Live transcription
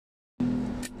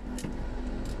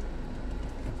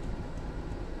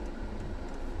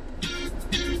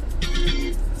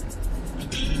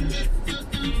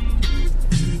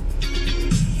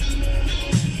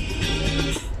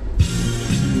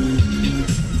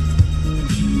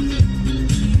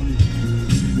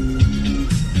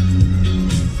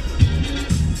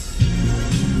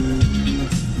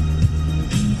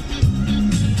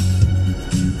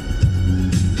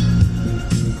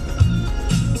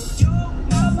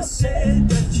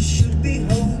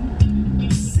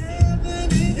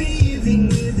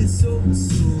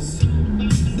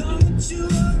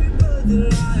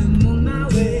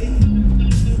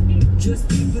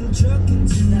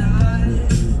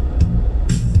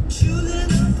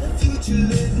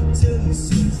tell you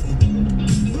something.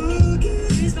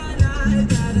 Forget is my life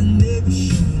that I never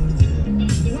showed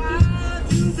you. Why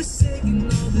have you forsaken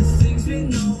all the things we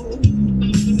know?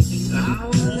 I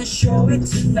wanna show it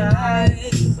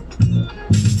tonight.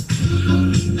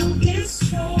 No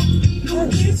disco, no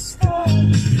disco.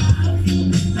 How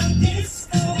you been like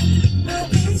disco, no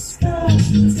disco?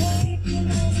 Take me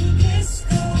to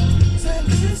disco, to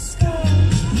disco.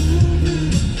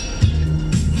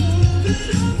 Move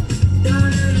it up,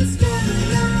 darling, it's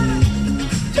coming out.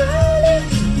 Darling,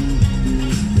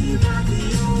 we rock the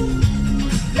old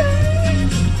thing.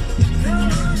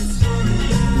 Come on, it's coming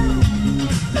down.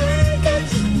 Make it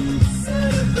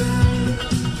celebrate,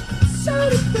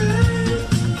 celebrate.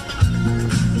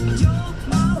 Your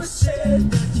mama said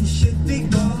that you should be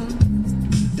gone.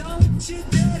 Don't you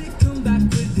dare to come back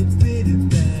with a bitter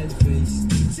bad face.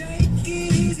 Take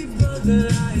it easy, brother,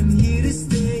 I am here to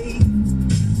stay.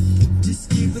 Just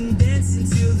keep on dancing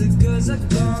till the girls are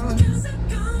gone.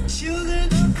 Children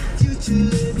of the future,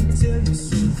 let me tell you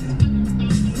something.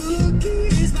 Cookie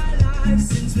is my life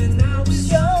since when I was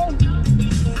young.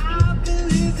 I've been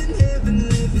living heaven,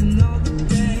 living all the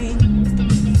day.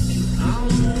 I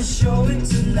wanna show it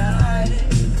tonight.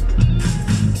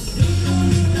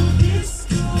 No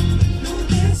disco, no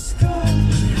disco.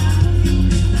 How you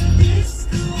been like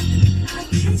disco, like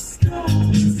disco?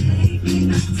 Take me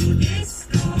back to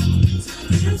disco, to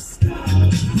disco.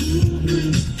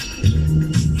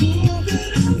 Move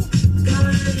it up,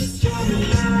 darling, it's coming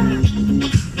out.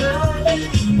 Darling,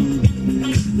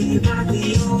 we got the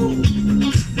old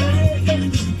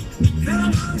thing.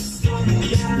 Come on, it's coming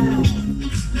down.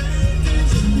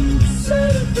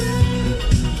 Celebrate,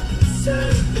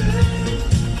 celebrate.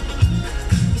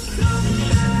 Coming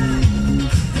back,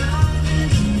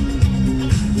 darling.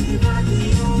 We got the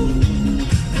old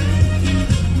thing.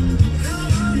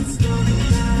 Come on, it's coming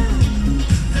down.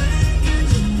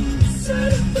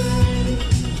 Celebrate,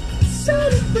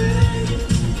 celebrate.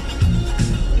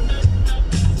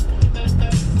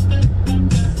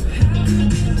 How you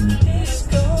been like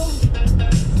disco?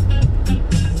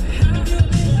 How you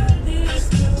been like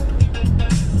disco?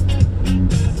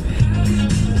 How you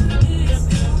been like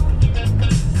disco?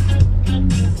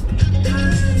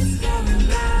 Darling, it's coming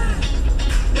back.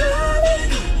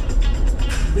 Darling,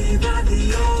 we got the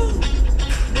old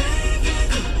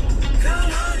naked.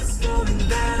 Come on, it's going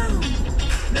down.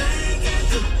 Naked.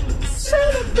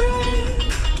 Celebrate,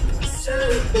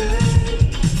 celebrate.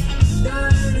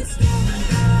 Darling, it's coming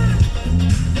back.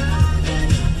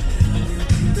 Darling,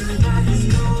 we got the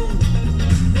old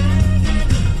naked.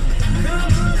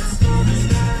 Come on, it's going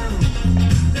down.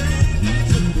 Naked.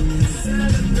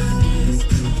 Celebrate,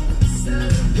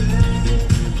 celebrate.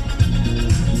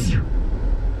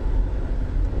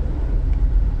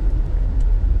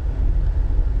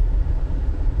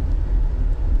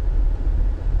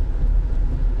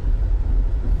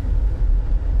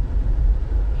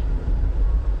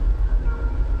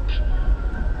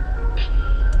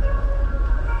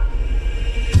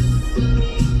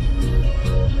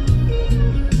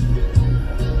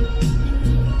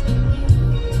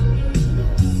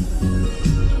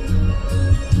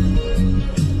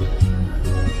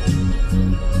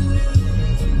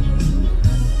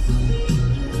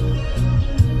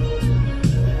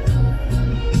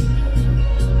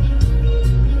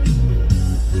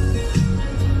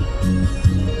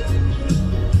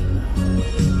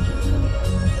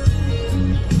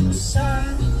 Sa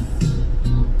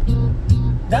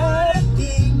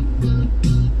darating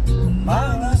ang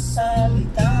mga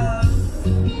salita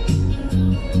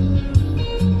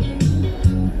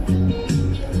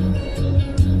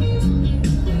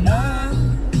na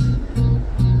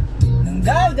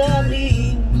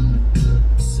nanggagaling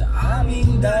sa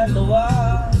aming dalawa.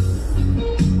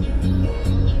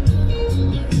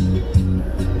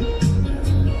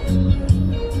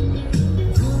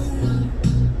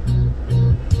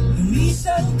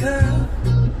 Lumisan ka,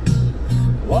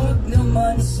 wag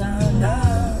naman sana.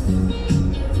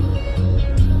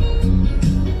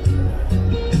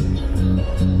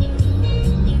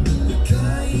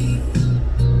 Ika'y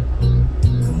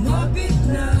kumapit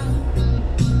na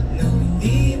nang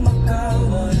hindi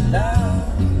makawala.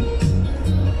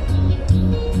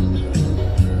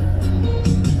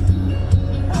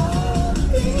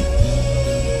 Aking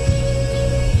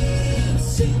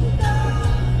sinta,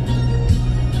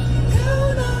 ikaw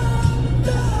na ang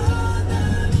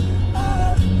tahanan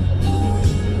at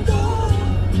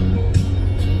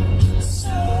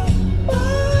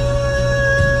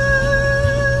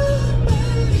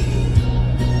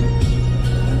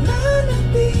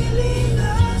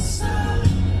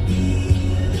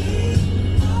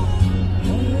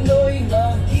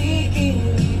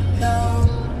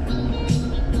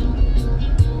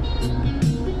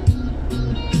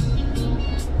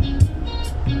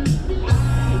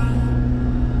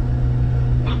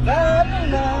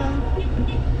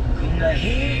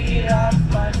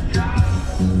nahihirapan ka.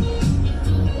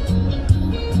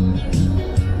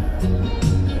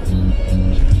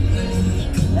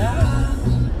 Halika na,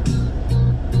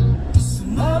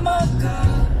 sumama ka,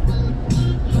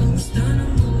 kamusta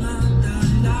ng mga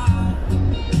dala?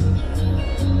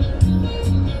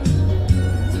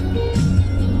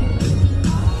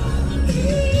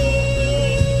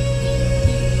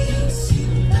 Aking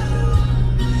sinta,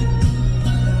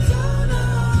 ikaw na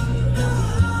ang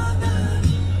tahanan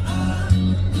at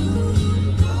mundo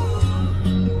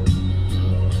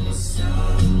sa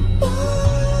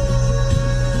pagbalik.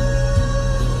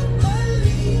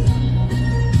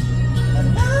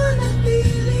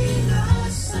 Mananatili na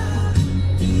sa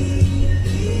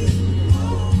piling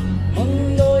mo,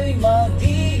 mundo'y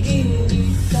magiging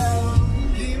ikaw.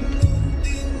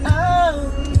 Limutin ang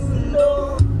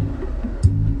mundo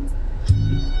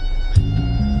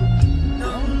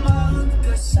nang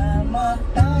magkasama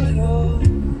tayo.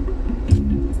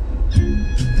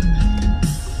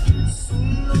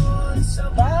 Sunod sa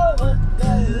bawat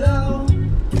galaw,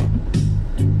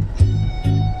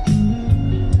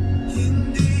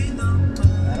 hindi naman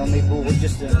Parang may buko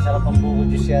juice dun. Sarap ang buko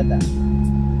juice yata.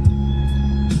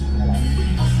 Wala.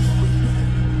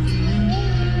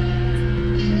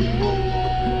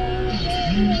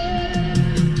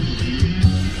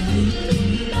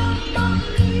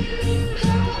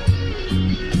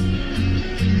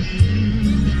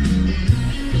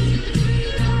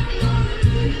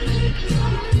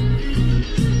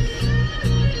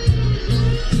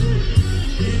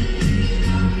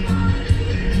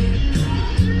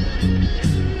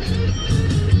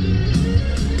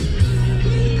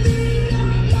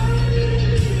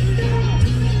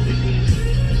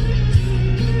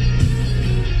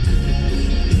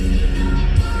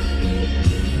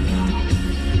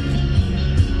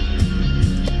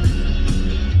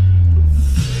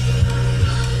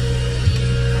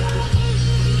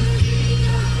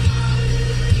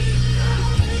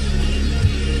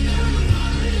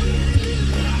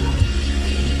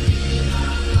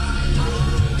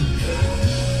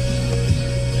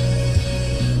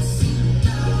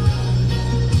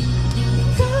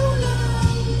 ikaw na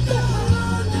ang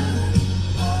tahanan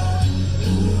at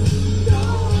mundo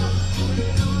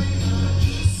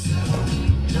sa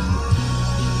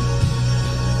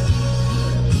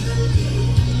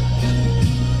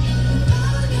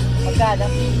Magkano?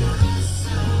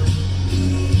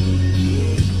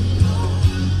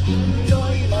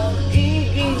 mundo'y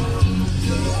magiging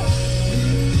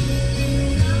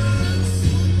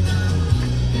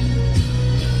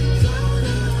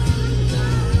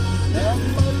nang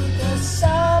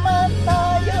magkasama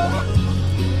tayo.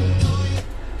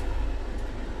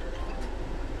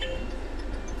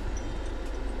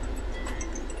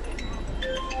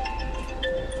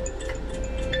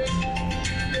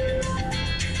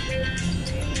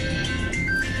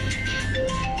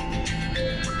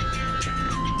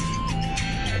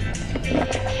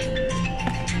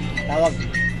 Tawag.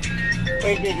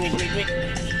 Wait.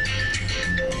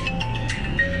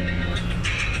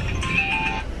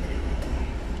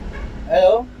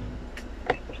 Hello?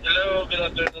 Hello, good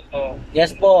afternoon po.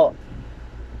 Yes po.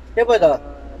 Sino po ito?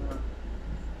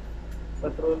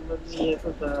 Patrol na niya ito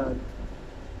sa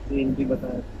PNP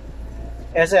Bataan.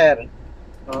 Yes sir.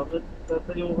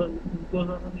 Tatayuhan ko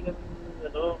na kasi kami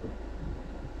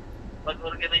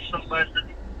mag-organize ng banda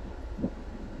dito.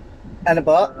 Ano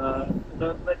po?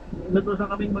 Natusan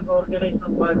kaming mag-organize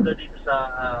ng banda dito sa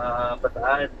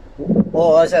Bataan.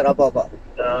 Oo sir, opo.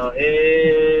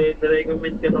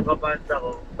 Nirecommend ka ng kabanda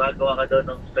ko bago ka daw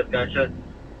ng percussion.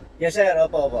 Yes sir,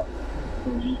 opo.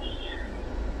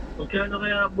 Kung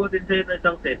kaya abutin sa'yo na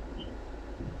isang set?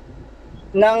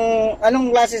 Nang anong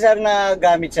klase sir na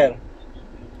gamit sir?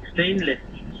 Stainless.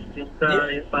 Yung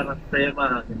parang sa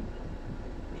Yamaha.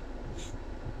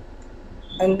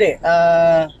 Hindi.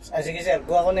 Sige sir,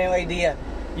 kuha ko na yung idea.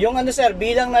 Yung ano sir,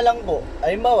 bilang na lang po.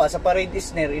 Halimbawa, sa parade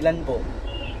snare, ilan po?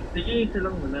 Sige, isa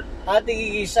lang muna.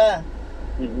 Tigigisa.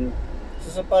 So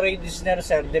sa parade snare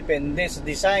sir, depende sa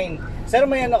design. Sir,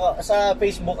 may ano ka sa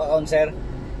Facebook account sir?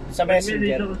 Sa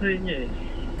Messenger? May ko sa inyo eh.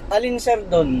 Alin sir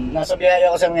doon? Nasa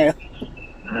biyaya ko sir ngayon.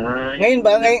 Ah, Ngayon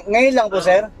ba? Ngayon lang po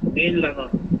sir? Ngayon lang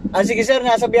ako. Sige sir,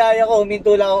 nasa biyaya ko.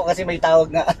 Huminto lang ako kasi may tawag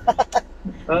nga.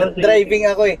 Sige. Driving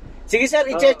ako eh. Sige sir,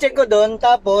 i-check ko doon.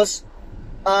 Tapos,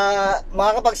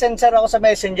 makakapag-send sir ako sa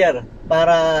Messenger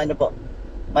para ano po,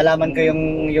 malaman ko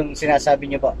yung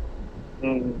sinasabi niyo po.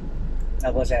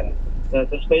 Ako sir.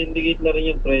 Tapos pa-indicate na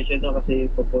rin yung presyo na kasi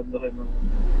pupondo kayo mga...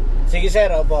 Sige sir,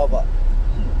 opo.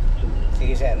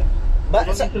 Sige sir.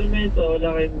 Kung instrumento,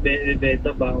 wala kayong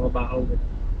beta, baka.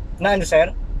 Na ano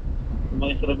sir? Mga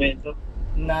instrumento.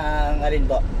 ng alin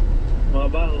po? Mga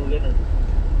baho, gano'n.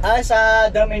 Sa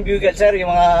drum and bugle sir, yung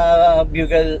mga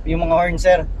bugle, yung mga horn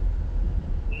sir.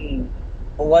 Hmm.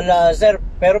 Wala sir,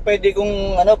 pero pwede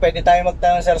kung ano, pwede tayo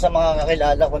magtanong sir sa mga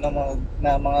kakilala ko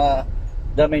na mga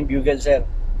drum and bugle sir.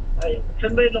 Ay,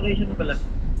 saan ba yung location pala?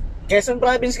 Quezon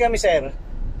Province kami sir.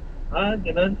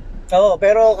 Gano'n. Oo,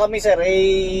 pero kami sir,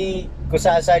 kung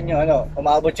saan nyo,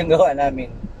 umabot yung gawa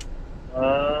namin.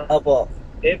 Opo.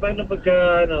 Paano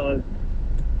pagka,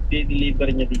 di-deliver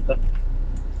niya dito?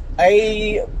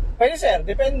 Ay, pwede sir,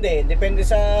 depende. Depende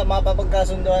sa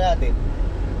mapapagkasunduan natin.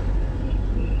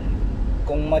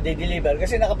 Kung madi-deliver.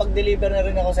 Kasi nakapag-deliver na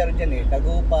rin ako sir dyan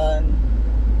Tagupan,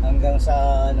 hanggang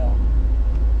sa,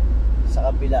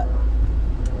 sa kabila.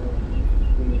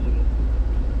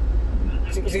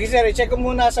 Sige sir, i-check ko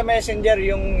muna sa messenger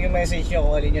yung message nyo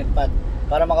kung alin yun,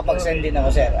 para makapag-send din ako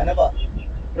sir. Ano po?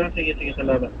 Sige,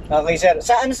 salamat. Okay sir.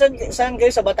 Saan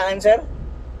kayo? Sa Bataan sir?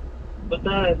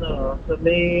 Bataan, sa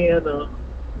may,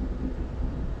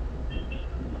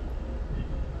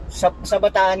 Sa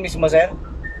Bataan mismo sir?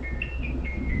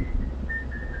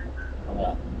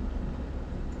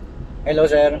 Hello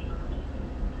sir.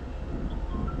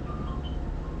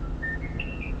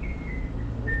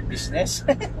 Business?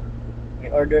 May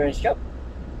order and shop?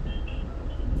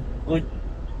 Good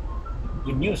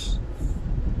news.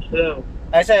 Hello.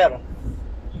 Ay sir.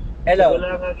 Hello.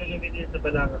 Balanga, gagamitin sa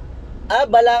Balanga.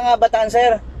 Balanga, Bataan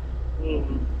sir.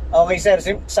 Okay sir,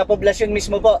 sa poblasyon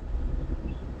mismo po.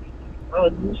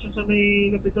 Dito sa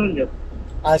may Kapitolyo.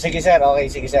 Sige sir, okay,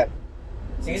 sige sir.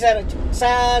 Sige sir,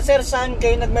 sir, saan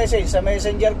kayo nag-message? Sa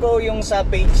messenger ko, yung sa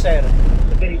page sir.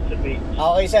 Sa page.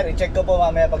 Okay sir, i-check ko po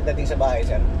mamaya pagdating sa bahay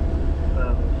sir.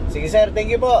 Sige sir,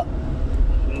 thank you po.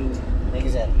 Thank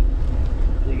you sir.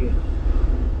 Sige.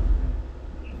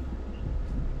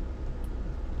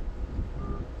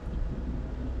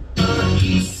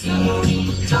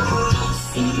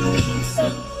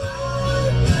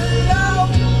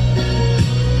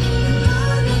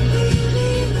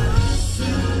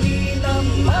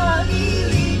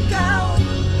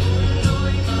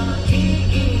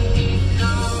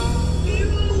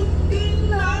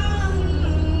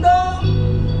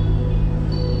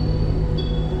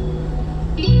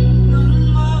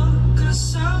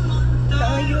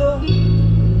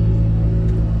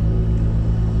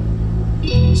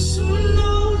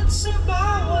 Sunod sa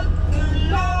bawat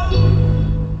galaw,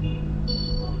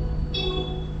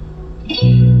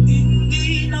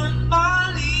 hindi na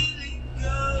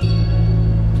maliligaw.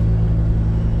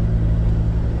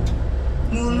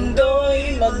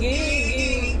 Mundo'y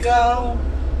magiging ikaw.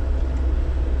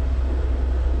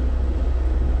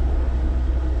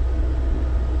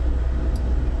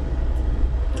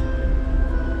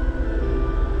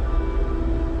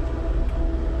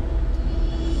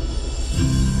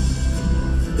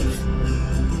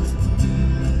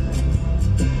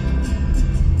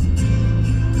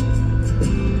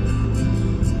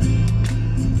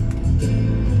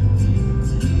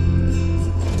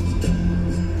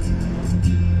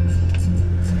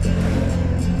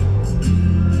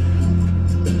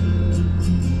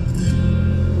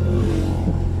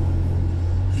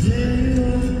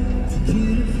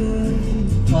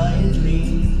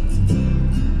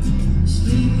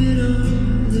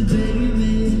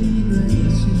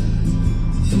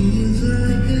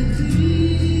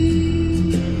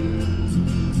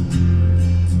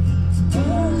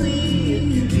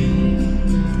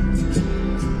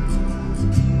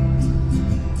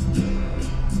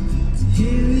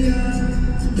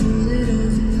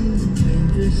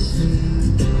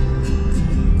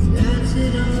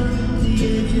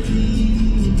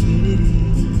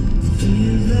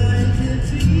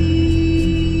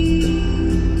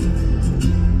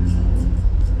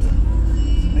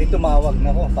 May tumawag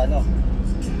na ko, paano?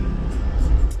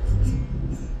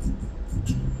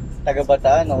 Taga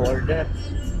Bataan, no order.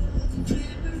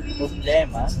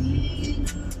 Problema,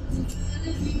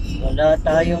 wala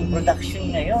tayong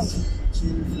production ngayon.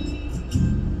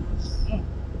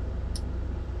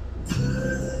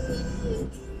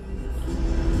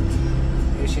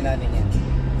 Ayusin natin yan.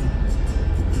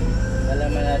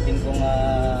 Alaman natin kung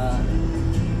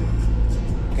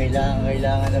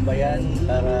kailangan na ba yan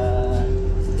para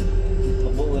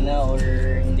mabuo na or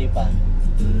hindi pa.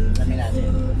 Alamin natin.